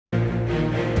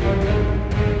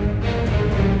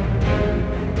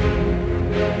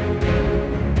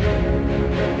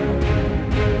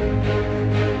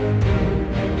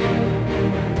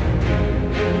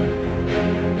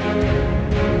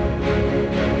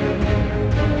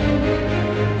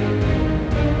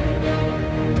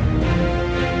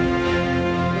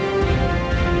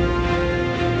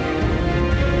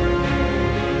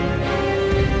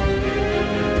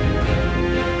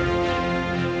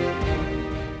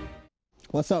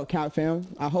What's up, Cap fam?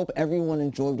 I hope everyone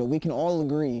enjoyed what we can all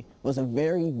agree was a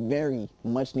very, very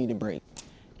much needed break.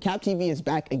 CapTV is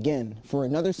back again for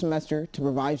another semester to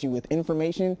provide you with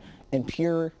information and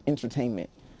pure entertainment.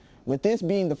 With this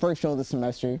being the first show of the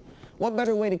semester, what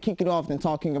better way to kick it off than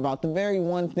talking about the very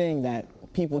one thing that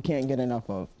people can't get enough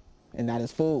of, and that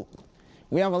is food.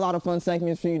 We have a lot of fun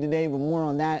segments for you today, but more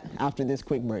on that after this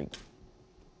quick break.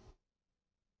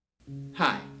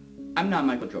 Hi, I'm not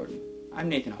Michael Jordan. I'm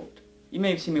Nathan Holt. You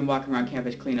may have seen me walking around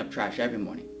campus cleaning up trash every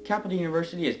morning. Capital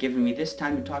University has given me this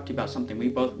time to talk to you about something we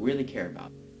both really care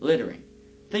about. Littering.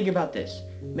 Think about this.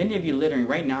 Many of you littering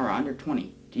right now are under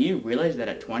 20. Do you realize that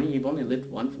at 20 you've only lived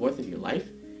 1/4 of your life?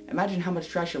 Imagine how much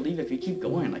trash you'll leave if you keep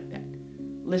going like that.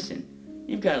 Listen,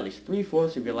 you've got at least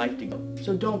 3/4 of your life to go,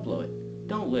 so don't blow it.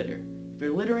 Don't litter. If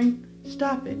you're littering,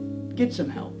 stop it. Get some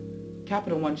help.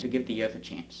 Capital wants to give the earth a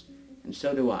chance, and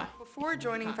so do I. Before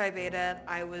joining Phi Beta,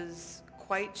 I was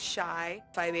quite shy.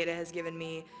 Phi Beta has given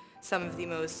me some of the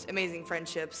most amazing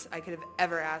friendships I could have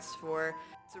ever asked for.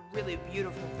 It's a really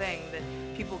beautiful thing that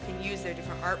people can use their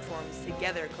different art forms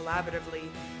together collaboratively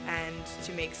and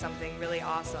to make something really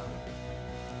awesome.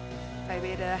 Phi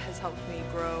Beta has helped me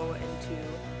grow into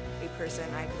a person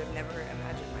I could have never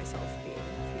imagined myself being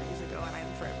a few years ago, and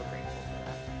I'm forever grateful for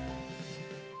that.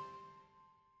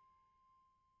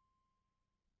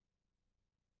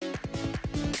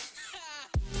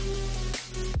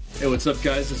 Hey, what's up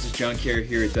guys? This is John Carey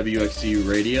here at WXCU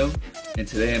Radio, and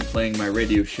today I'm playing my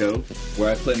radio show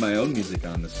where I play my own music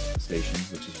on this station,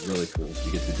 which is really cool.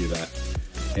 You get to do that.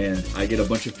 And I get a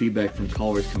bunch of feedback from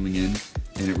callers coming in,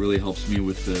 and it really helps me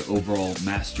with the overall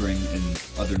mastering and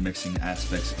other mixing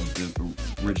aspects of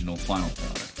the original final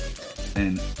product.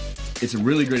 And it's a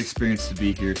really great experience to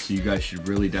be here, so you guys should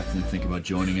really definitely think about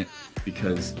joining it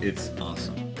because it's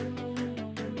awesome.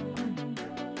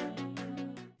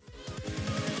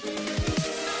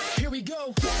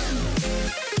 Go.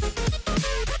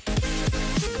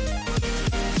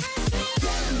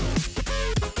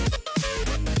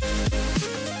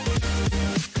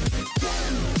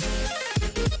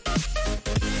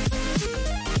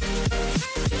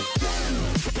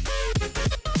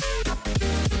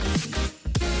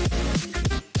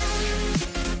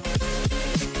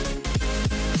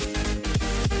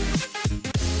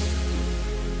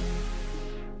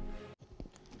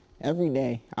 Every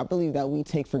day, I believe that we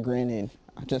take for granted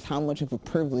just how much of a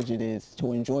privilege it is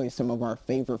to enjoy some of our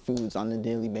favorite foods on a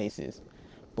daily basis.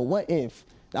 But what if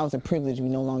that was a privilege we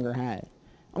no longer had?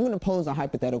 I'm going to pose a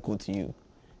hypothetical to you.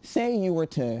 Say you were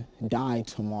to die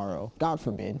tomorrow, God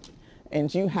forbid,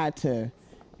 and you had to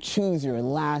choose your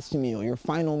last meal, your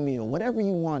final meal, whatever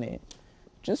you wanted.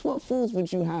 Just what foods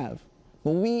would you have?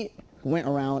 Well, we went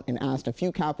around and asked a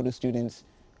few Capital students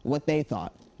what they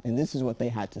thought, and this is what they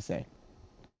had to say.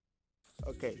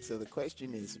 Okay, so the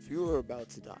question is, if you were about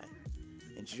to die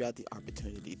and you had the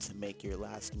opportunity to make your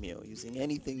last meal using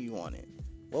anything you wanted,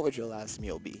 what would your last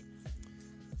meal be?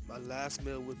 My last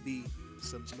meal would be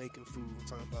some Jamaican food. I'm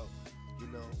talking about,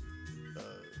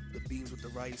 the beans with the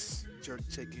rice, jerk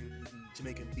chicken,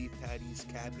 Jamaican beef patties,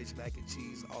 cabbage, mac and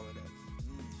cheese, all of that.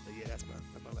 But yeah, that's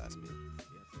my last meal.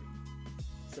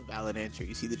 It's a valid answer.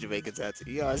 You see the Jamaican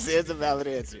tattoo. You know what I'm saying? It's a valid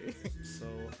answer. So,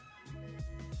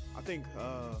 I think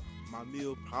my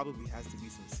meal probably has to be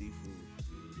some seafood,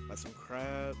 like some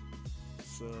crab,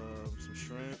 some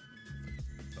shrimp,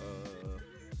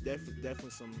 definitely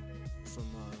some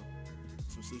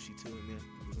sushi too in there,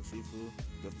 some seafood,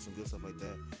 definitely some good stuff like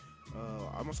that.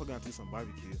 I'm also gonna do some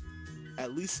barbecue,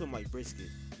 at least some like brisket,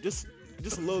 just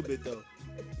a little bit though,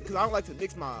 because I don't like to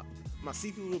mix my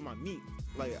seafood with my meat.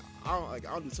 Like I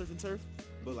don't do surf and turf,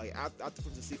 but like I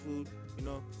put some seafood,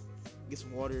 get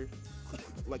some water.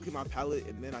 Like clean my palate,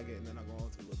 and then I go on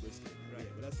to a little brisket. Right,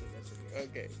 but that's it.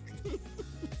 Okay.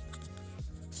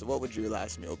 So what would your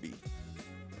last meal be?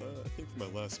 I think for my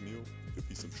last meal, it'd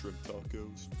be some shrimp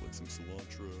tacos, like some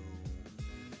cilantro,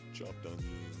 chopped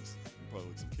onions, and probably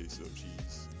like some queso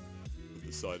cheese, with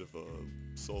a side of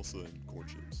salsa and corn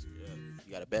chips. Yeah.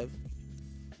 You got a bev?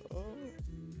 I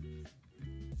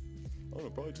don't know,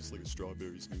 probably just like a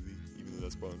strawberry smoothie, even though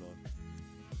that's probably not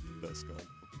the best kind.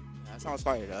 That sounds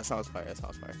fire.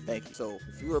 Thank you. So,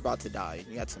 if you were about to die and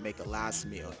you had to make a last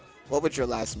meal, what would your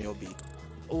last meal be?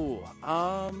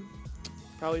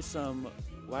 Probably some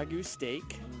Wagyu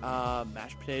steak,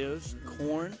 mashed potatoes,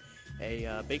 corn,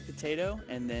 a baked potato,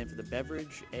 and then for the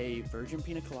beverage, a virgin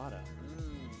pina colada.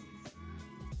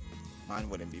 Mine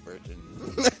wouldn't be virgin.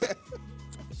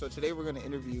 So today we're going to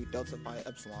interview Delta Phi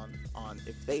Epsilon on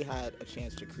if they had a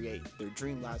chance to create their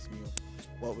dream last meal,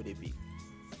 what would it be?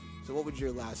 So what would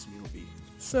your last meal be?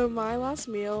 So my last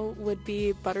meal would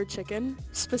be butter chicken,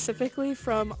 specifically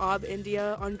from Ob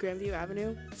India on Grandview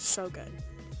Avenue. So good.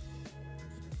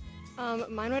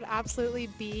 Mine would absolutely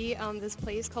be this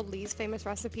place called Lee's Famous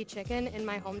Recipe Chicken in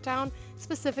my hometown,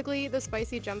 specifically the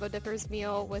spicy jumbo dippers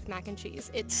meal with mac and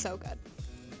cheese. It's so good.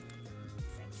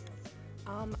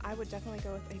 I would definitely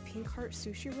go with a pink heart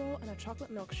sushi roll and a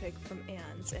chocolate milkshake from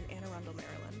Ann's in Anne Arundel,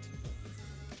 Maryland.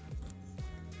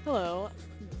 Hello.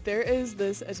 There is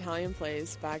this Italian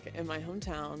place back in my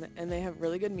hometown, and they have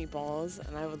really good meatballs,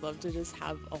 and I would love to just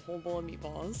have a whole bowl of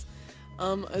meatballs,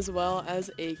 as well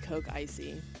as a Coke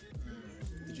Icy.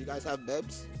 Did you guys have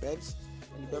bevs? Bevs?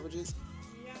 Any beverages?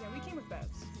 Yeah, we came with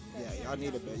bevs. Yeah, y'all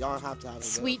need a bev. Y'all have to have a bev.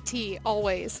 Sweet tea,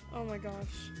 always. Oh my gosh.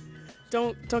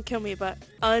 Don't kill me, but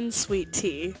unsweet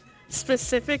tea.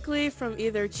 Specifically from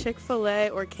either Chick-fil-A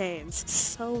or Cane's.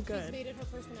 So good. She's made it her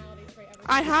personality trait ever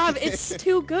I since. have. It's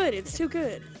too good. It's too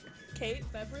good. Kate,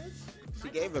 beverage? She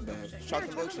gave a bev.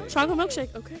 Chocolate milkshake. Chocolate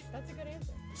milkshake. Okay. That's a good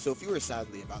answer. So if you were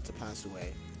sadly about to pass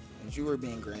away, and you were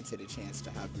being granted a chance to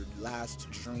have your last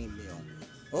dream meal,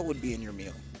 what would be in your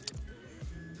meal?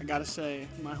 I gotta say,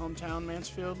 my hometown,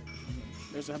 Mansfield,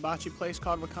 there's a hibachi place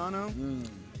called Wakano.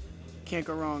 Can't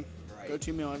go wrong. Right.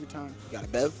 Go-to meal every time. You got a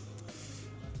bev?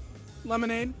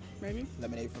 Lemonade, maybe?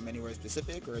 Lemonade from anywhere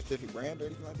specific or a specific brand or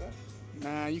anything like that?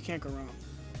 Nah, you can't go wrong.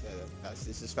 Yeah,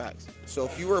 this is facts. So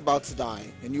if you were about to die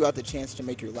and you had the chance to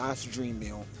make your last dream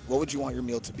meal, what would you want your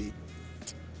meal to be?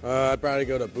 I'd probably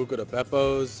go to Buca de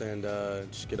Beppo's and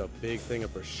just get a big thing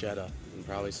of bruschetta and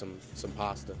probably some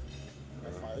pasta.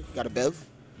 You got a bev?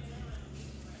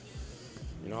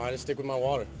 You know, I just stick with my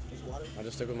water. Just water? I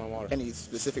just stick with my water. Any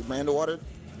specific brand of water?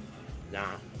 Nah,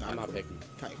 I'm not picky.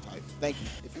 Type. Thank you.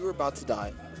 If you were about to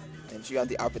die and you had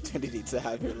the opportunity to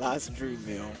have your last dream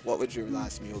meal, what would your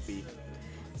last meal be?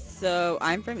 So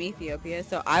I'm from Ethiopia,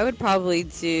 so I would probably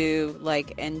do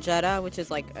like injera, which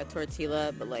is like a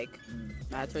tortilla, but like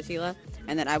not a tortilla.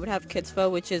 And then I would have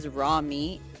kitfo, which is raw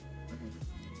meat.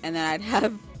 And then I'd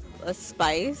have a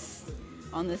spice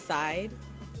on the side.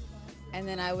 And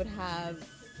then I would have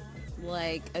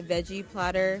like a veggie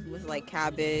platter with like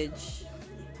cabbage.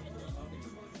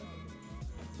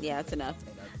 Yeah, that's enough.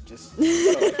 Just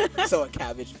so a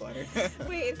cabbage platter.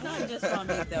 Wait, it's not just raw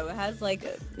meat though. It has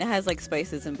like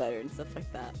spices and butter and stuff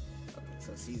like that. Okay,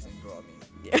 so seasoned raw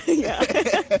meat. Yeah.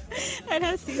 It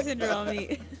has seasoned raw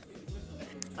meat.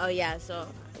 Oh yeah, so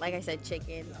like I said,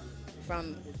 chicken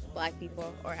from black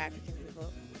people or African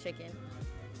people, chicken.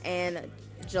 And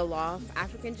jollof,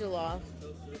 African jollof.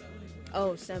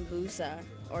 Oh, sambusa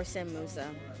or samusa.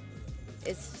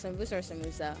 It's sambusa or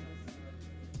samusa.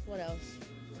 What else?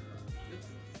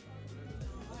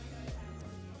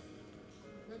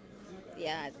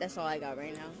 Yeah, that's all I got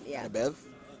right now. Yeah. A bev?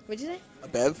 What'd you say? A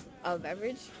bev? A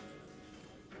beverage?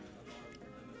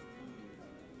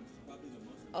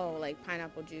 Oh, like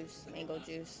pineapple juice, mango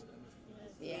juice.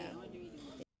 Yeah.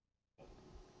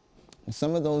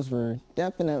 Some of those were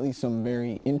definitely some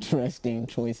very interesting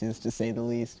choices, to say the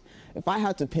least. If I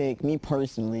had to pick, me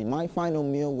personally, my final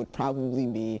meal would probably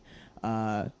be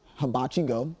hibachi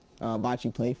go,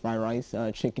 hibachi plate, fried rice,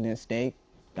 chicken and steak.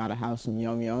 Gotta have some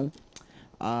yum yum.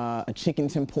 A chicken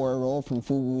tempura roll from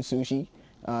Fugu Sushi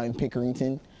in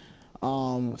Pickerington.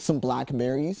 Some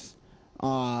blackberries.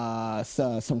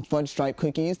 Some fudge stripe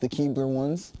cookies, the Keebler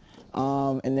ones.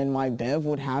 And then my bev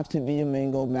would have to be a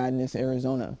Mango Madness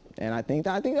Arizona. And I think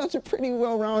that's a pretty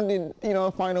well-rounded,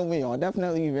 final meal. I'll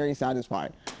definitely be very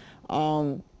satisfied.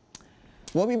 We'll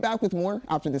be back with more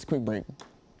after this quick break.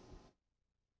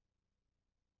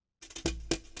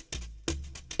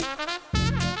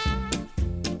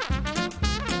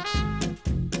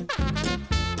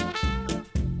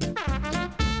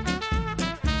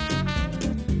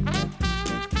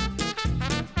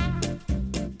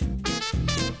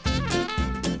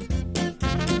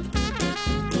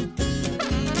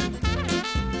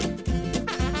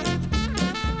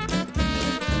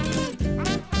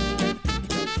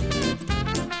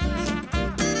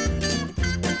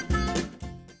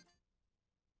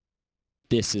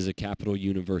 This is a Capital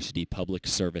University public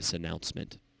service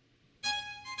announcement.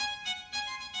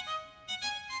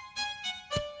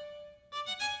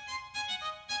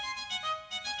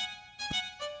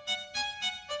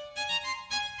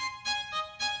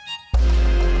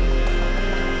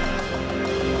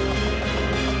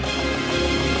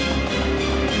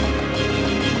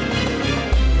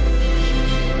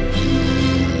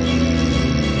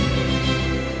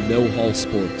 No Hall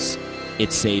Sports.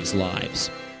 It saves lives.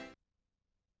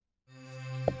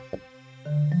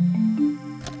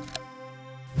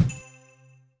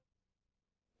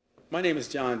 My name is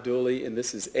John Dooley, and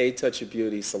this is A Touch of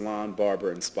Beauty Salon, Barber,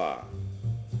 and Spa.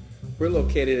 We're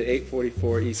located at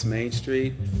 844 East Main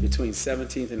Street between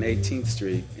 17th and 18th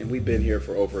Street, and we've been here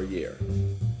for over a year.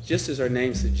 Just as our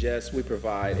name suggests, we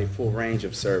provide a full range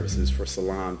of services for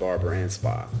salon, barber, and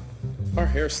spa. Our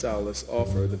hairstylists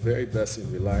offer the very best in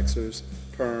relaxers,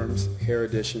 perms, hair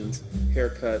additions,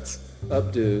 haircuts,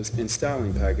 updos, and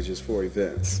styling packages for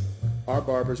events. Our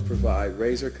barbers provide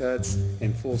razor cuts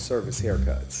and full-service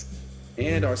haircuts.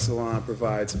 And our salon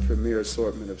provides a premier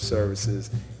assortment of services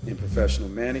in professional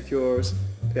manicures,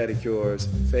 pedicures,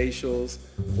 facials,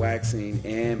 waxing,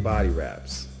 and body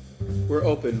wraps. We're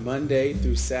open Monday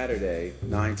through Saturday,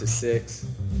 9 to 6,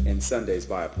 and Sundays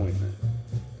by appointment.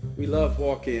 We love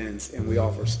walk-ins, and we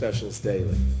offer specials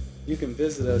daily. You can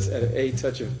visit us at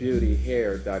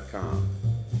atouchofbeautyhair.com.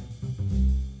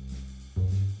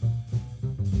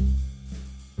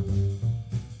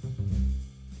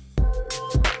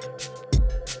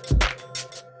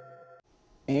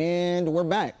 And we're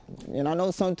back. And I know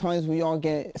sometimes we all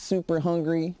get super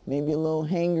hungry, maybe a little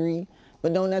hangry,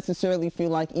 but don't necessarily feel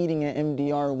like eating at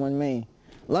MDR or One Main.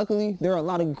 Luckily, there are a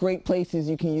lot of great places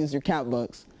you can use your cap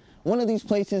bucks. One of these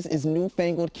places is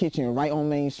Newfangled Kitchen right on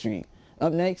Main Street.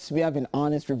 Up next, we have an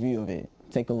honest review of it.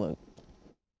 Take a look.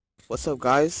 What's up,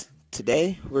 guys?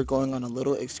 Today, we're going on a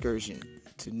little excursion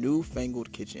to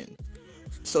Newfangled Kitchen.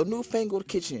 So Newfangled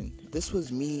Kitchen, this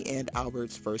was me and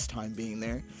Albert's first time being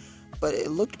there, but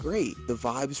it looked great. The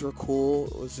vibes were cool.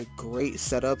 It was a great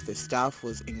setup. The staff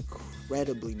was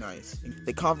incredibly nice.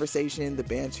 The conversation, the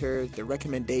banter, the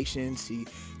recommendations. He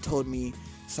told me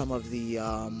some of the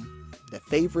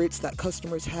favorites that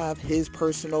customers have, his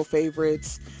personal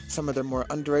favorites, some of their more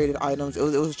underrated items. It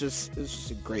was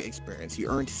just a great experience. He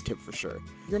earned his tip for sure.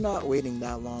 You're not waiting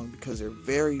that long because they're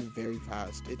very, very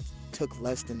fast. It took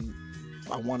less than,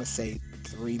 I want to say,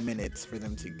 3 minutes for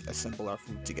them to assemble our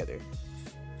food together.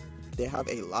 They have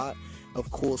a lot of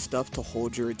cool stuff to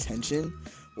hold your attention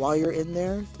while you're in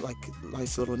there, like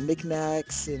nice little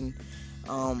knickknacks and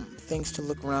things to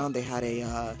look around. They had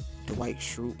a Dwight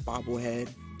Schrute bobblehead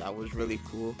that was really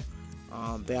cool.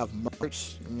 They have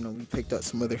merch. We picked up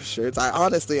some of their shirts. I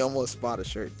honestly almost bought a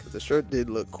shirt because the shirt did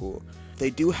look cool. They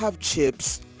do have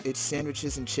chips. It's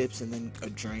sandwiches and chips and then a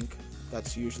drink.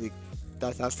 That's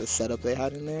the setup they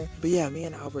had in there. But yeah, me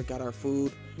and Albert got our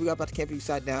food. We got back to camp, we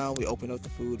sat down, we opened up the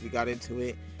food, we got into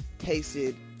it.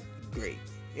 Tasted great.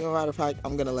 Matter of fact,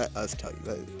 I'm gonna let us tell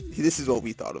you. This is what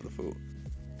we thought of the food.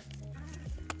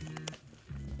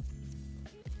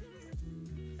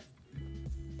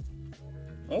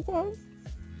 Okay.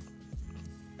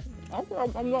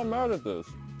 I'm not mad at this.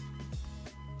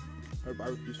 Her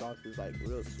barbecue sauce is like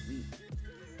real sweet.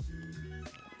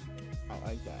 I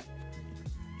like that.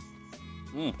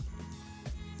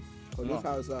 So this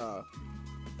has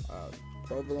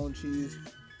provolone cheese,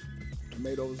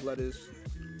 tomatoes, lettuce,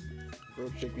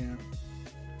 grilled chicken,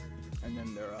 and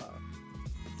then their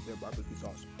barbecue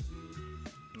sauce.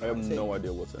 I have no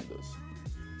idea what's in this.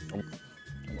 Oh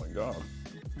my god.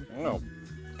 No.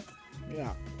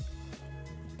 Yeah.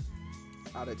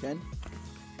 Out of 10?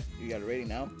 You got a rating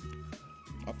now?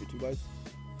 Off your 2 bites?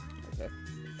 Okay.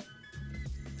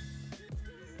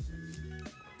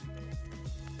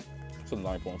 It's a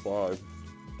 9.5.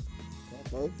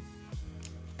 Okay.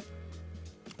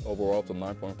 Overall, it's a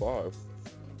 9.5.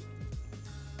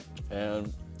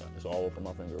 And it's all over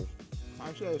my fingers.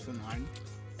 I'd say it's a 9.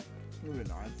 Give it a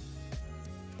 9.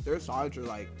 Their sides are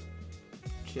like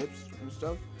chips and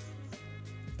stuff.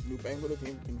 Newfangled, if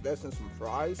you invest in some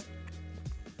fries.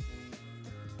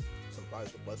 Some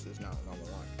fries with buses now, not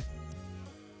gonna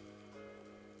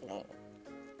lie.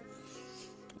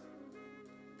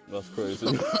 That's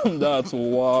crazy. That's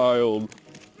wild.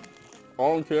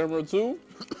 On camera too?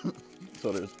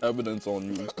 So there's evidence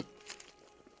on you.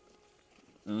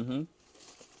 Mm-hmm.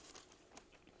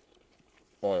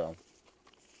 Oh yeah.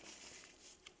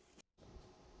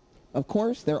 Of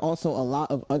course, there are also a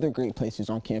lot of other great places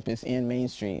on campus and Main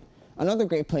Street. Another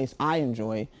great place I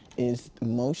enjoy is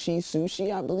Moshi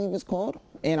Sushi, I believe it's called.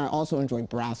 And I also enjoy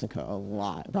Brassica a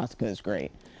lot. Brassica is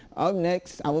great. Up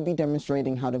next, I will be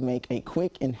demonstrating how to make a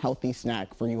quick and healthy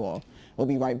snack for you all. We'll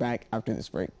be right back after this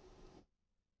break.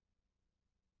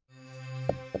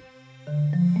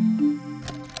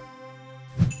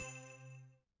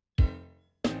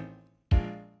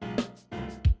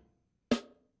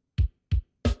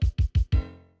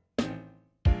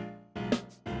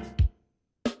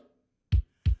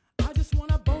 I just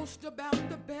wanna boast about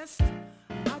the best.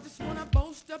 I just wanna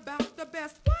boast about the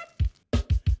best. What?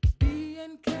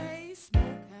 B&K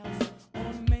Smokehouse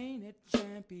on Main at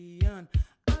Champion.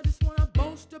 I just wanna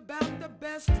boast about the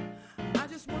best. I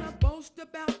just wanna boast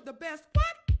about the best.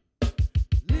 What?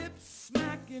 Lips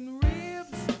smacking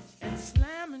ribs and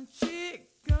slamming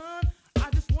chicken. I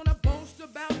just wanna boast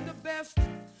about the best.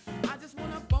 I just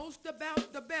wanna boast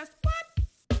about the best. What?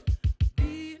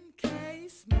 B&K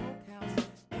Smokehouse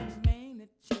and Maine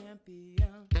a champion.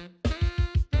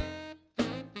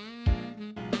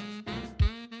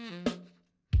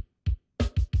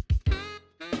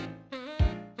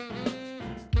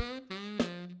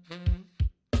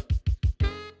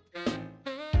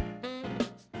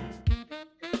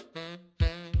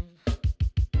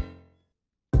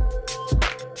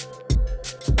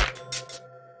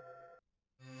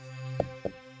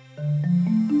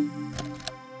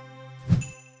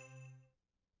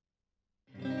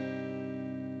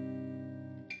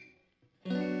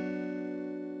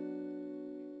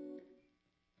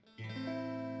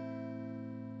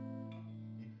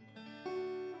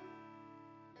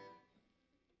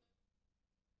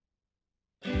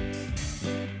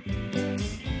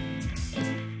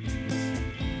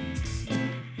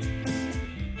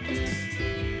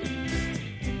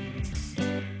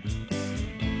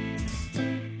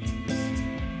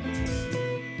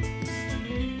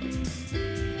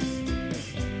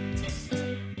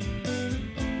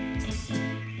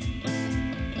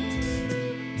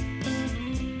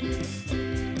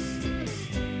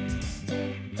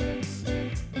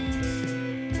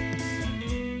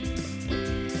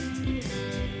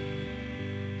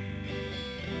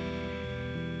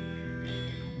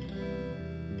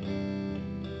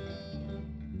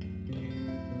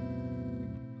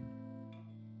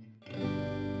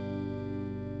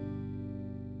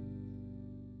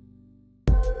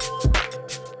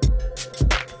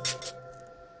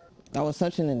 That was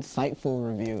such an insightful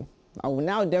review. I will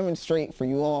now demonstrate for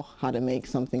you all how to make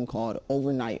something called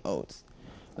overnight oats.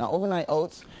 Now, overnight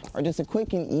oats are just a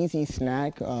quick and easy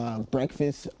snack,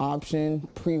 breakfast option,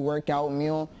 pre-workout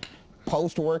meal,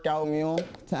 post-workout meal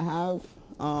to have.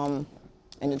 And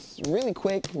it's really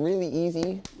quick, really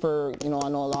easy for, I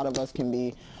know a lot of us can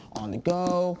be on the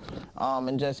go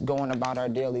and just going about our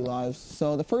daily lives.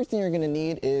 So the first thing you're going to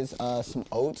need is some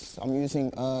oats. I'm using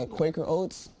Quaker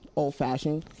oats,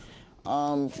 old-fashioned.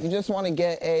 You just want to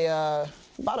get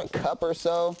about a cup or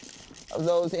so of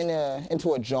those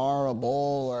into a jar, a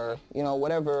bowl, or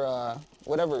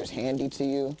whatever is handy to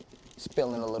you.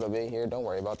 Spilling a little bit here, don't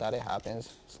worry about that, it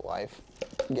happens, it's life.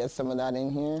 Get some of that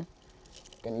in here.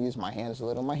 Gonna use my hands a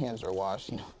little. My hands are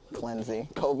washed, cleansing.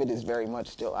 COVID is very much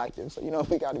still active, so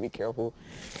we got to be careful.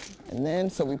 And then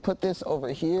so we put this over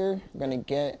here. We're gonna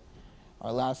get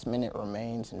our last minute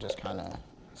remains and just kind of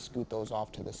scoot those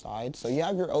off to the side. So you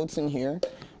have your oats in here.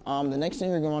 The next thing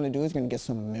you're going to want to do is going to get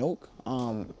some milk.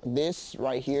 This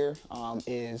right here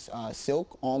is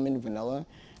Silk Almond Vanilla.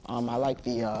 I like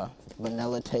the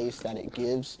vanilla taste that it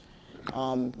gives.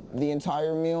 The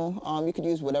entire meal, you could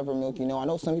use whatever milk I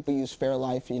know some people use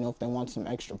Fairlife, if they want some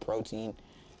extra protein.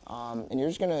 And you're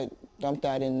just going to dump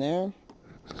that in there.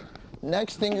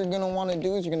 Next thing you're going to want to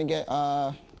do is you're going to get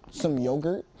some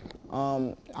yogurt.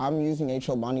 I'm using a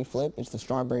Chobani Flip. It's the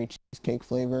strawberry cheesecake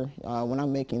flavor. When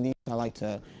I'm making these, I like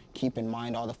to keep in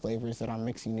mind all the flavors that I'm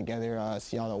mixing together,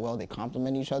 see how well they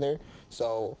complement each other.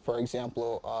 So, for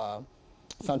example,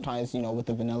 sometimes, with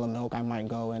the vanilla milk, I might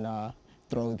go and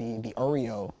throw the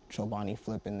Oreo Chobani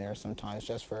Flip in there sometimes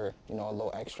just for, a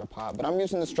little extra pop. But I'm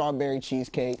using the strawberry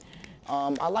cheesecake.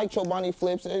 I like Chobani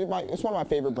Flips. It's one of my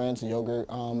favorite brands of yogurt.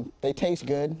 They taste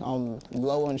good,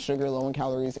 low in sugar, low in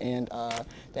calories, and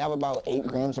they have about 8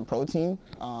 grams of protein.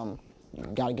 You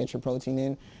gotta get your protein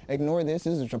in. Ignore this.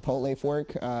 This is a Chipotle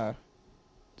fork.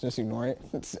 Just ignore it.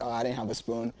 I didn't have a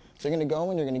spoon. So you're gonna go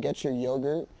and you're gonna get your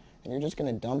yogurt, and you're just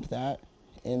gonna dump that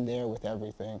in there with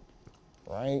everything.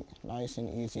 Right? Nice and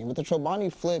easy. With the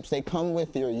Chobani Flips, they come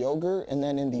with your yogurt, and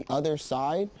then in the other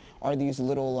side are these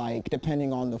little,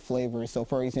 depending on the flavor. So,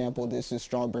 for example, this is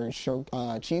strawberry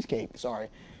cheesecake, sorry.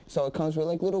 So it comes with,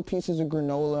 little pieces of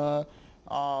granola,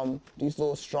 these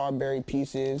little strawberry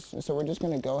pieces. So we're just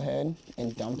going to go ahead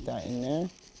and dump that in there.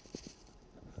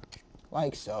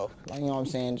 Like so. You know what I'm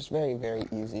saying? Just very, very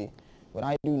easy. What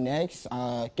I do next,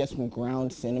 get some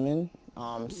ground cinnamon.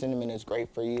 Cinnamon is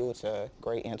great for you. It's a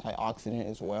great antioxidant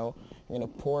as well. You're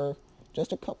going to pour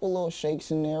just a couple little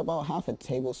shakes in there, about half a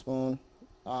tablespoon,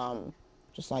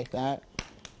 just like that.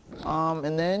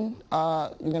 And then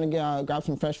you're going to grab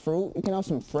some fresh fruit. You can have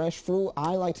some fresh fruit.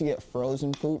 I like to get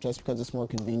frozen fruit just because it's more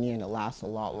convenient and it lasts a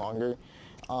lot longer.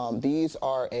 These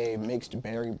are a mixed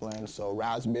berry blend, so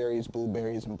raspberries,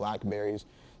 blueberries, and blackberries.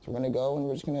 So we're going to go and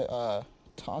we're just going to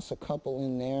toss a couple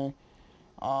in there.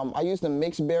 I use the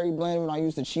mixed berry blend when I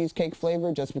use the cheesecake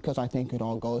flavor just because I think it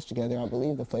all goes together. I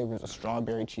believe the flavor is a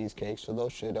strawberry cheesecake, so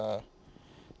those should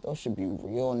Those should be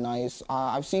real nice.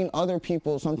 I've seen other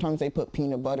people, sometimes they put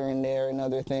peanut butter in there and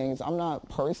other things. I'm not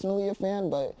personally a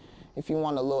fan, but if you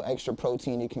want a little extra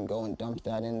protein, you can go and dump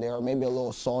that in there. Or maybe a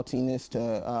little saltiness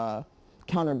to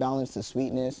counterbalance the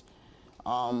sweetness.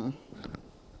 Gonna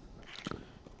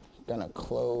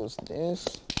close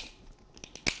this,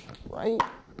 right?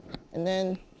 And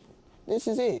then this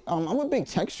is it. I'm a big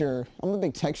texture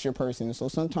person, so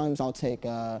sometimes I'll take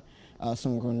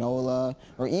some granola,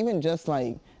 or even just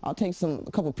like I'll take a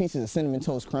couple pieces of Cinnamon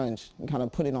Toast Crunch and kind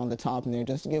of put it on the top in there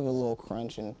just to give it a little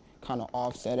crunch and kind of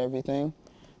offset everything.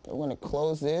 We're gonna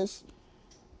close this,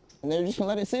 and they're just gonna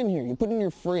let it sit in here. You put it in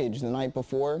your fridge the night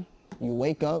before. You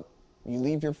wake up, you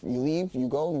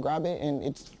go and grab it, and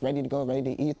it's ready to go,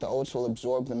 ready to eat. The oats will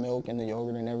absorb the milk and the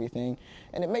yogurt and everything,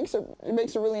 and it makes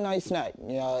a really nice snack.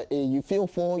 Yeah, you feel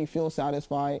full, you feel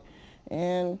satisfied,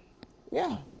 and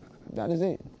yeah, that is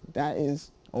it. That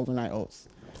is overnight oats.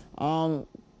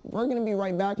 We're gonna be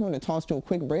right back. I'm gonna toss to a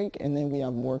quick break, and then we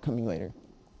have more coming later.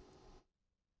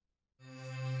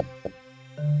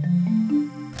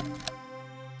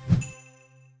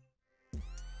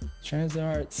 Transit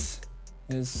Arts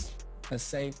is a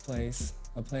safe place,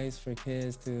 a place for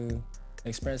kids to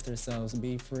express themselves,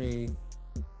 be free.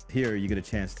 Here you get a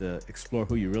chance to explore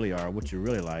who you really are, what you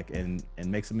really like, and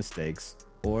make some mistakes,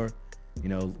 or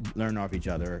learn off each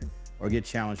other, or get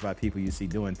challenged by people you see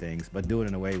doing things, but do it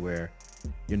in a way where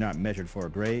you're not measured for a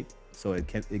grade, so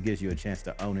it gives you a chance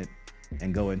to own it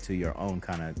and go into your own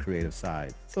kind of creative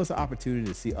side. So it's an opportunity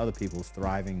to see other people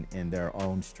thriving in their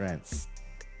own strengths.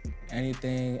 Any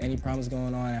problems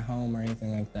going on at home or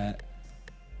anything like that,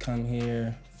 come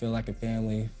here, feel like a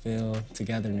family, feel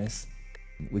togetherness.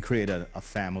 We create a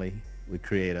family, we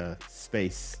create a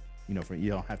space, you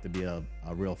don't have to be a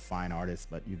real fine artist,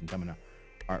 but you can come in an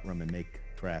art room and make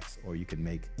crafts, or you can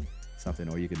make something,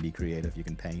 or you can be creative, you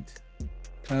can paint.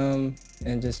 Come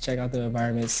and just check out the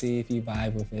environment, see if you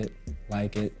vibe with it,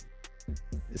 like it.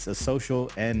 It's a social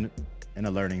and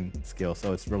a learning skill,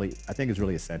 so I think it's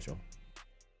really essential.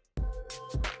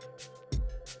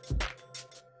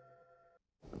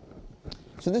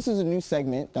 So this is a new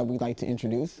segment that we'd like to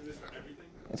introduce.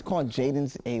 It's called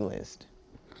Jaden's A-List.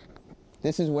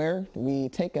 This is where we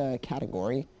take a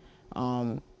category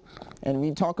and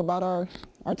we talk about our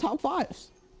top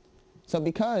fives. So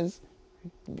because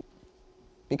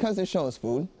this show is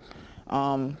food,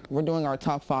 we're doing our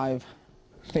top 5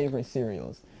 favorite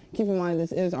cereals. Keep in mind,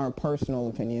 this is our personal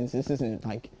opinions. This isn't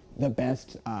like the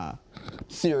best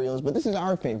cereals, but this is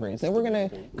our favorites. And we're going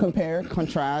to compare,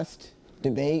 contrast,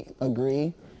 debate,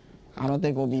 agree. I don't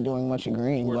think we'll be doing much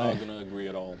agreeing. We're not going to agree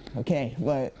at all. Okay,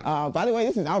 but by the way,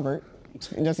 this is Albert,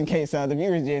 just in case the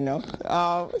viewers didn't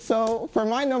know. So for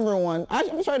my number 1, I'm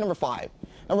going to start at number 5.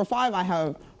 Number 5, I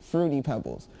have Fruity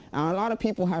Pebbles. Now, a lot of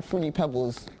people have Fruity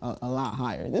Pebbles a lot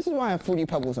higher. This is why I have Fruity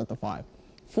Pebbles at the 5.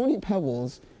 Fruity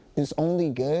Pebbles is only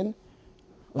good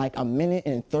like a minute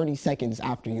and 30 seconds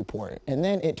after you pour it, and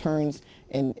then it turns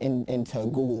into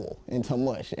gruel, into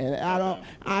mush. And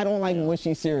I don't like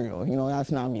mushy cereal.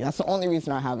 That's not me. That's the only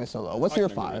reason I have it so low. What's your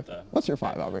 5? What's your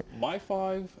 5, Albert? My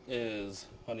 5 is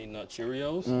Honey Nut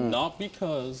Cheerios, not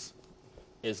because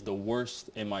it's the worst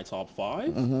in my top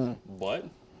 5, but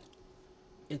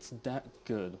it's that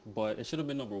good. But it should have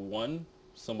been number 1.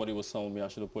 Somebody was telling me I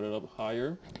should have put it up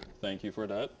higher. Thank you for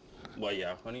that. But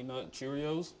yeah, Honey Nut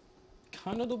Cheerios,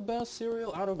 kind of the best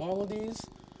cereal out of all of these,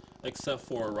 except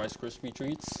for Rice Krispie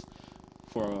Treats,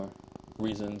 for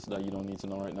reasons that you don't need to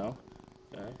know right now.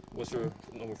 Okay. What's your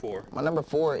number 4? My number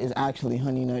 4 is actually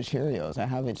Honey Nut Cheerios. I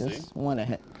have it just one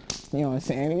ahead. You know what I'm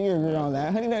saying? You agree on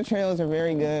that. Honey Nut Cheerios are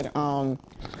very good.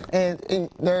 And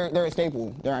they're a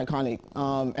staple. They're iconic.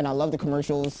 And I love the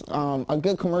commercials. A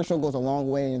good commercial goes a long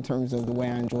way in terms of the way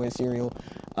I enjoy cereal.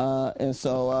 And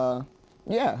so,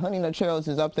 yeah, Honey Nut Cheerios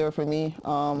is up there for me.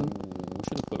 We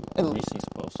should have put Reese's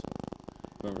Puffs.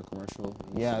 Remember the commercial?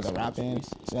 Yeah, the wrapping,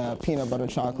 the peanut butter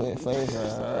chocolate flavor.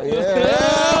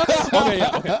 Yeah.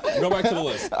 Okay. Go back to the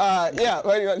list. Yeah,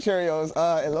 Honey Nut Cheerios.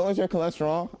 It lowers your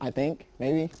cholesterol, I think,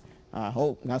 maybe. I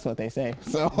hope that's what they say.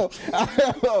 So,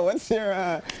 what's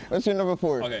your number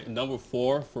 4? Okay, number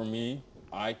 4 for me,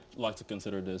 I like to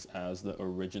consider this as the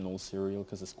original cereal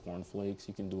because it's cornflakes.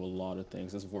 You can do a lot of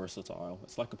things. It's versatile.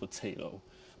 It's like a potato.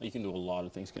 You can do a lot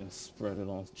of things. You can spread it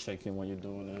on chicken when you're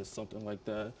doing it, something like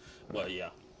that. But yeah,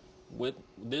 with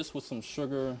some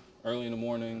sugar early in the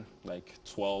morning, like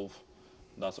 12,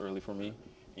 that's early for me.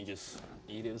 You just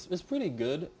eat it. It's pretty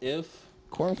good if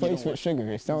cornflakes with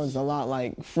sugar. It sounds a lot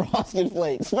like Frosted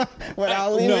Flakes,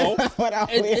 without leaving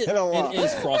it alone. It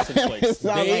is Frosted Flakes. It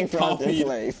sounds like Frosted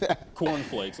Flakes.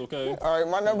 Cornflakes, okay? All right,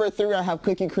 my number 3, I have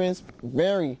Cookie Crisp.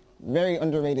 Very, Very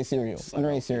underrated cereal.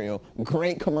 Underrated cereal.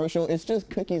 Great commercial. It's just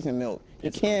cookies and milk.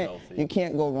 You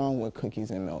can't go wrong with cookies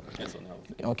and milk. It's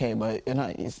unhealthy. Okay, but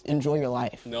enjoy your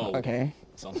life. No. Okay.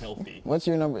 It's unhealthy. What's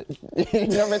your number?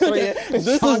 Number 3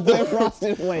 is chocolate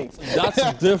frosted flakes.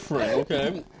 That's different,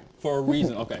 okay? For a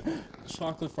reason. Okay.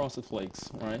 Chocolate frosted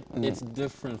flakes, right? It's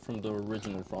different from the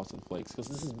original frosted flakes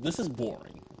because this is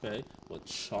boring, okay? But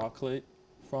chocolate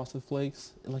frosted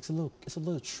flakes, it's a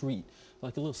little treat,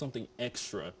 like a little something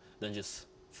extra than just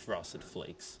frosted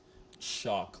flakes.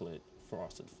 Chocolate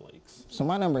frosted flakes. So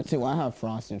my number 2, I have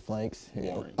frosted flakes.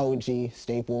 Boring. OG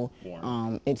staple.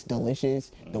 It's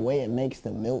delicious. The way it makes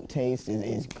the milk taste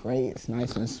is great. It's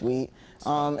nice and sweet.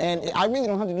 And I really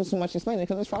don't have to do so much explaining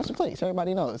because it's frosted flakes.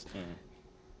 Everybody knows.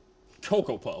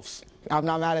 Cocoa Puffs. I'm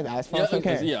not mad at that. That's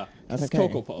okay. Yeah, That's it's okay.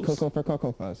 Cocoa Puffs. Cocoa for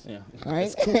Cocoa Puffs. Yeah. All right.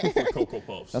 It's cuckoo for Cocoa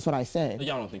Puffs. That's what I said.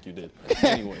 Yeah, I don't think you did.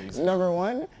 Anyways. Number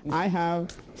 1, I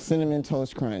have Cinnamon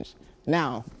Toast Crunch.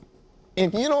 Now,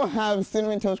 if you don't have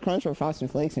Cinnamon Toast Crunch or Frosted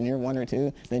Flakes and you're 1 or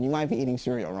 2, then you might be eating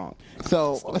cereal wrong.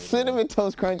 So Cinnamon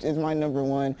Toast Crunch is my number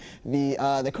 1.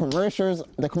 The commercials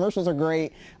are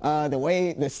great. The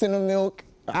way the cinnamon milk,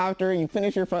 after you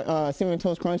finish your Cinnamon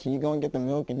Toast Crunch and you go and get the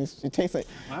milk and it tastes like,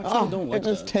 it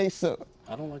just tastes so.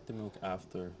 I don't like the milk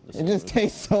after. It just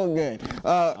tastes so good.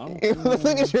 Let's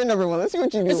look at your number 1. Let's see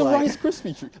what you do. It's like. a Rice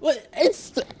Krispie treat.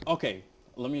 Okay,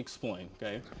 let me explain,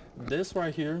 okay? This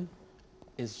right here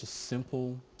is just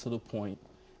simple to the point.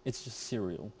 It's just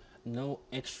cereal. No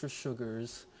extra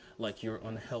sugars like your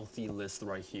unhealthy list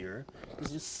right here.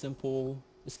 It's just simple.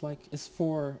 It's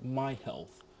for my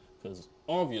health. Because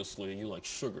obviously you like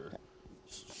sugar.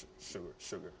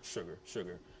 Sugar.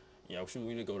 Yeah, we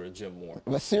need to go to the gym more.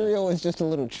 But cereal is just a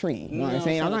little treat. You know what I'm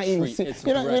saying? I'm not eating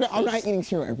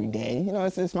cereal every day. You know,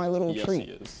 it's my little treat.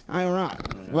 Yes, it is. I'm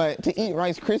not. But to eat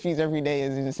Rice Krispies every day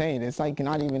is insane. It's like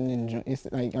not even it's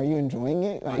like, are you enjoying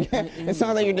it? Like, it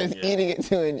sounds like you're just eating it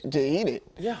to eat it.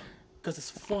 Yeah, because it's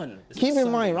fun. Keep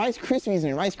in mind, Rice Krispies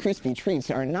and Rice Krispie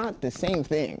treats are not the same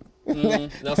thing.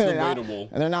 That's debatable.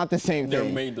 They're not the same thing. They're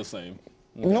made the same.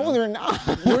 Okay. No, they're not.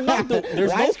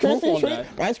 There's Rice no proof Krispie on that.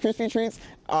 Rice Krispie treats,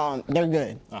 they're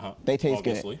good. They taste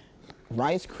Obviously. good.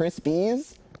 Rice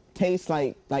Krispies taste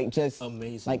like just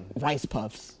amazing, like rice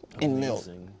puffs in milk.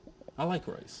 I like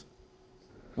rice.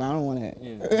 Well, I don't want it.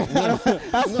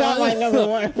 That's not my number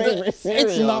 1 favorite cereal.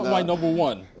 It's not my number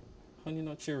 1. Honey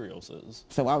Nut Cheerios is.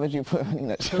 So why would you put Honey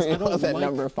Nut Cheerios at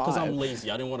number 5? Because I'm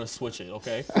lazy. I didn't want to switch it,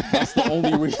 okay? That's the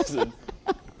only reason.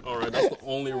 All right, that's the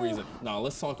only reason. Now,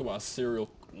 let's talk about cereal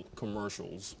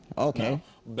commercials. Okay. Now,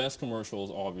 best commercials,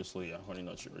 obviously, Honey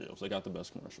Nut Cheerios. They got the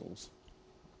best commercials.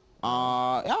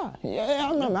 Yeah,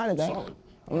 I'm not mad at that. Solid.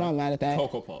 I'm not mad at that.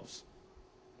 Cocoa Puffs.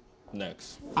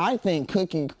 Next. I think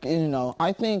Cinnamon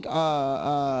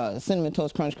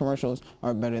Toast Crunch commercials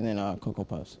are better than Cocoa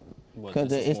Puffs.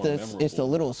 Because it's the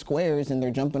little squares and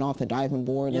they're jumping off the diving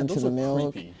board into the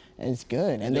milk. Creepy. It's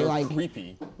good, and they're like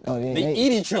creepy. Oh, they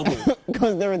eat each other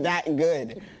because they're that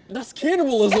good. That's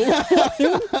cannibalism.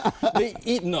 They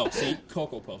eat See,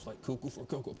 Cocoa Puffs, like cuckoo for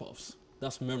Cocoa Puffs.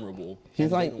 That's memorable.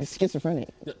 He's like schizophrenic.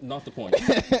 Not the point.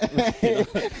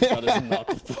 That is not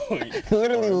the point. He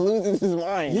literally loses his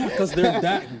mind. Yeah, because they're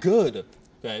that good.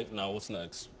 Okay, now what's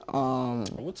next? I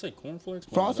would say cornflakes.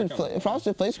 Frosted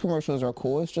Flakes commercials are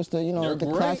cool. It's just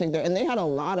the classic there, and they had a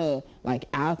lot of like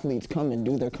athletes come and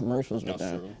do their commercials with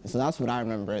them. True. So that's what I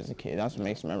remember as a kid. That's what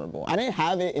makes it memorable. I didn't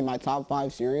have it in my top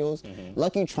 5 cereals.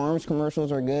 Lucky Charms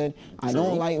commercials are good. I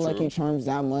don't like Lucky Charms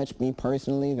that much. Me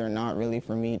personally, they're not really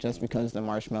for me, just because the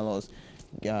marshmallows,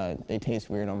 they taste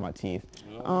weird on my teeth.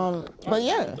 But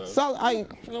yeah, so you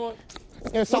know what?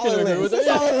 Solid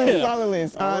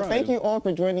list. Right. Thank you all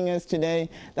for joining us today.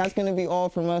 That's going to be all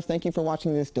from us. Thank you for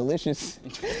watching this delicious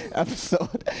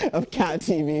episode of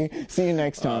CapTV. See you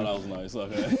next time. That was nice.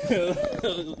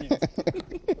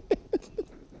 Okay.